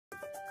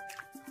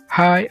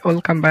Hi,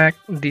 welcome back.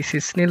 This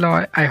is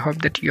Niloy. I hope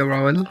that you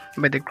are well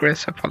by the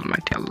grace of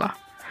Almighty Allah.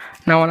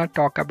 Now I want to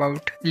talk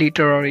about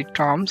literary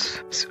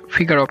terms,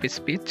 figure of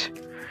speech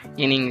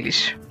in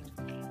English.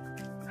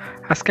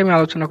 আজকে আমি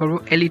আলোচনা করব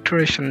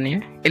alliteration নিয়ে।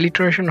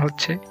 alliteration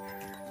হচ্ছে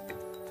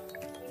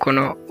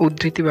কোনো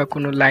উদ্ধৃতি বা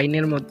কোনো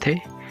লাইনের মধ্যে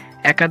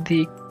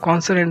একাধিক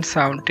কনসোনেন্ট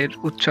সাউন্ডের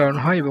উচ্চারণ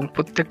হয় এবং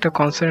প্রত্যেকটা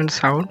কনসোনেন্ট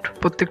সাউন্ড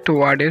প্রত্যেকটা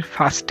ওয়ার্ডের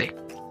ফার্স্টে।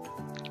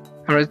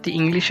 আমরা যদি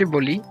ইংলিশে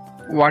বলি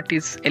হোয়াট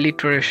ইজ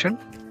alliteration,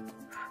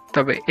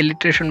 তবে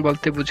alliteration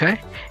বলতে বোঝায়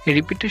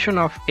repetition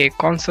of a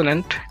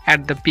consonant at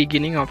the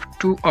beginning of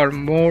two or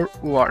more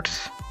words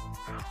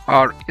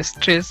or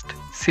stressed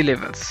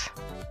syllables.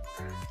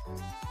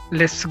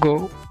 Let's go.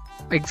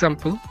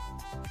 Example: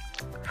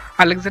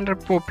 Alexander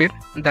Pope's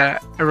The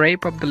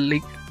Rape of the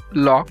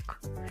Lock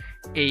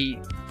এই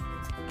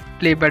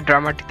প্লে বা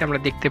ড্রামাটিতে আমরা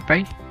দেখতে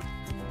পাই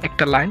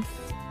একটা line,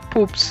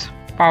 poops,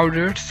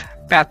 powders,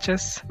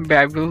 patches,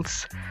 babbles,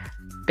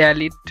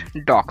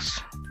 billet-doux।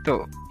 তো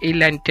এই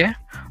লাইনটা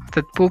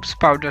অর্থাৎ পুপস,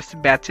 পাউডার্স,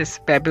 batches,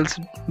 ব্যাবেলস,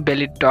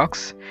 billet-doux,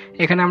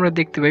 এখানে আমরা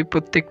দেখতে পাই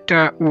প্রত্যেকটা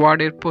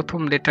ওয়ার্ডের প্রথম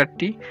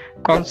লেটারটি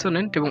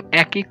কনসোনেন্ট এবং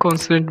একই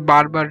কনসোনেন্ট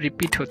বারবার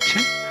রিপিট হচ্ছে।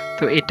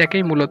 তো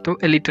এটাকেই মূলত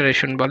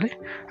alliteration বলে।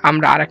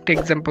 আমরা আরেকটা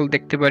এক্সাম্পল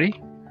দেখতে পারি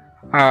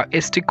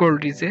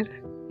কোলরিজের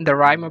the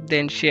rhyme of the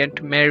ancient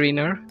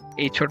mariner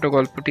এই ছোট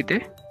গল্পটিতে,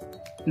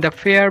 the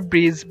fair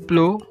bridge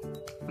blow,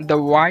 the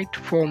white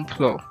foam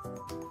flow,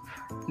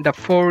 the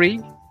ফোরি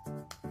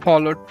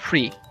followed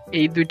free.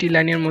 এই দুইটি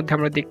লাইনের মধ্যে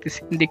আমরা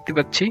দেখতে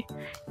পাচ্ছি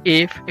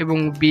এফ এবং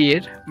বি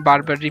এর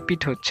বারবার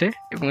রিপিট হচ্ছে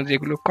এবং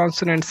যেগুলো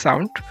কনসোনেন্ট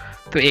সাউন্ড,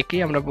 তো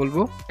একেই আমরা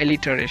বলবো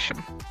alliteration।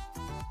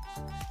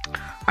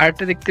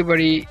 আরেকটা দেখতে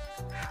পারি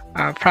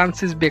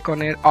ফ্রান্সিস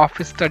বেকনের অফ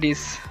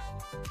স্টাডিজ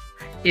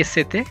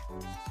এসেতে,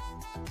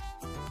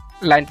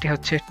 লাইনটি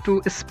হচ্ছে to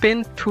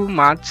spend too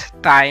much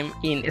time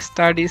in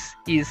studies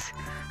is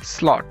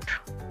sloth.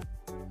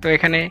 তো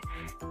এখানে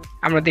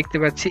আমরা দেখতে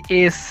পাচ্ছি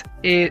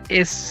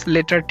এস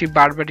লেটারটি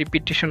বারবার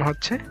রিপিটেশন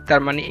হচ্ছে,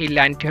 তার মানে এই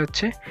লাইনটি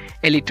হচ্ছে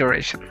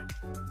alliteration।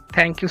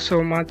 Thank you so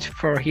much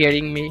for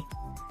hearing me.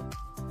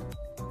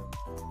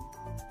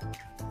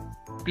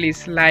 Please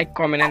like,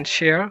 comment and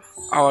share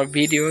our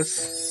videos.